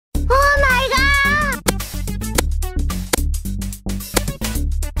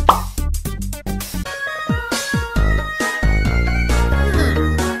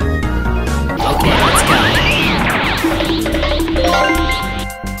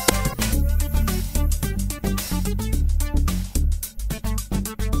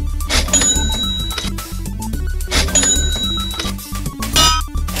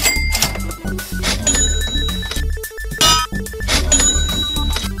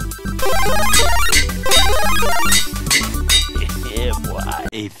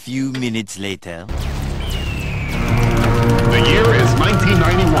A few minutes later. The year is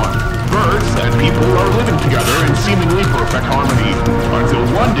 1991. Birds and people are living together in seemingly perfect harmony, until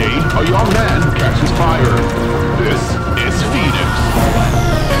one day a young man catches fire. This is Phoenix.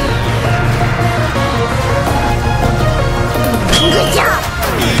 Good job!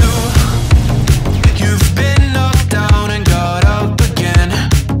 You've been knocked down and got up again.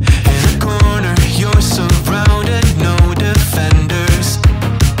 In a corner, you're surrounded, no defenders.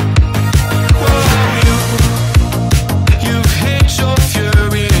 Whoa, you've hid your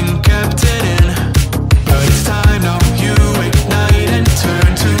fury and kept it in. But it's time now, you ignite and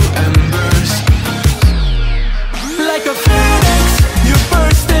turn to embers. Like a phoenix, you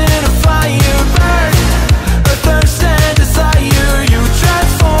burst in a fire, burn. A thirst and desire, you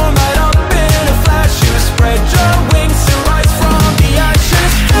transform right up in a flash. You spread your wings to rise from the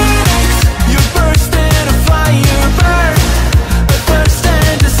ashes. Phoenix, you burst in a fire, burn. A thirst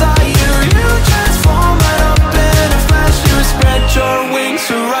and desire, you transform right up in a flash. You spread your wings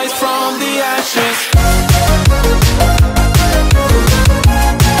to rise from the ashes.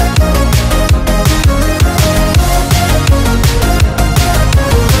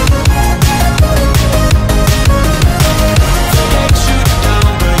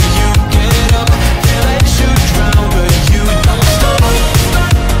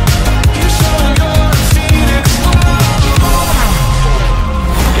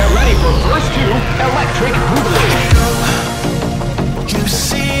 Electric Boogaloo. You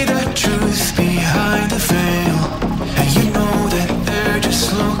see the truth behind the veil, and you know that they're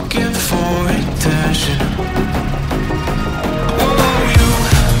just looking for attention. Oh, you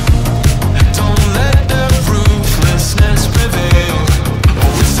don't let the ruthlessness prevail.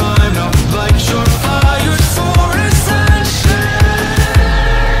 Oh, it's time now, light your fires for ascension.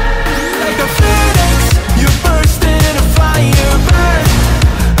 Like a phoenix, you burst in a fire, burn.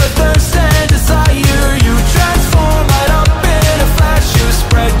 A thirst and desire, you transform right up in a flash. You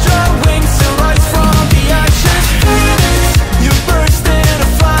spread your wings to rise from the ashes. Phoenix, you burst in a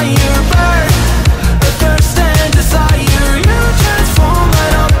fire, burn. A thirst and desire, you transform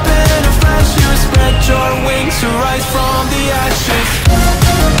right up in a flash. You spread your wings to rise from the ashes.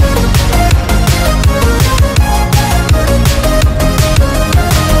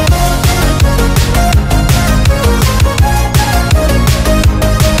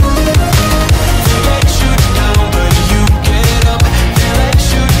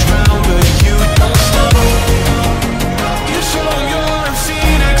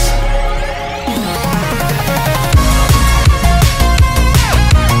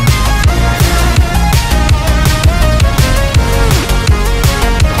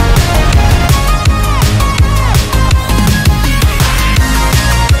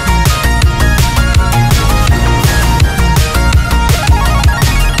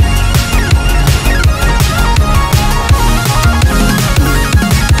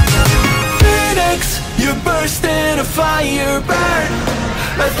 You burst in a fire, burn.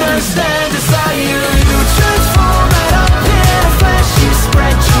 A thirst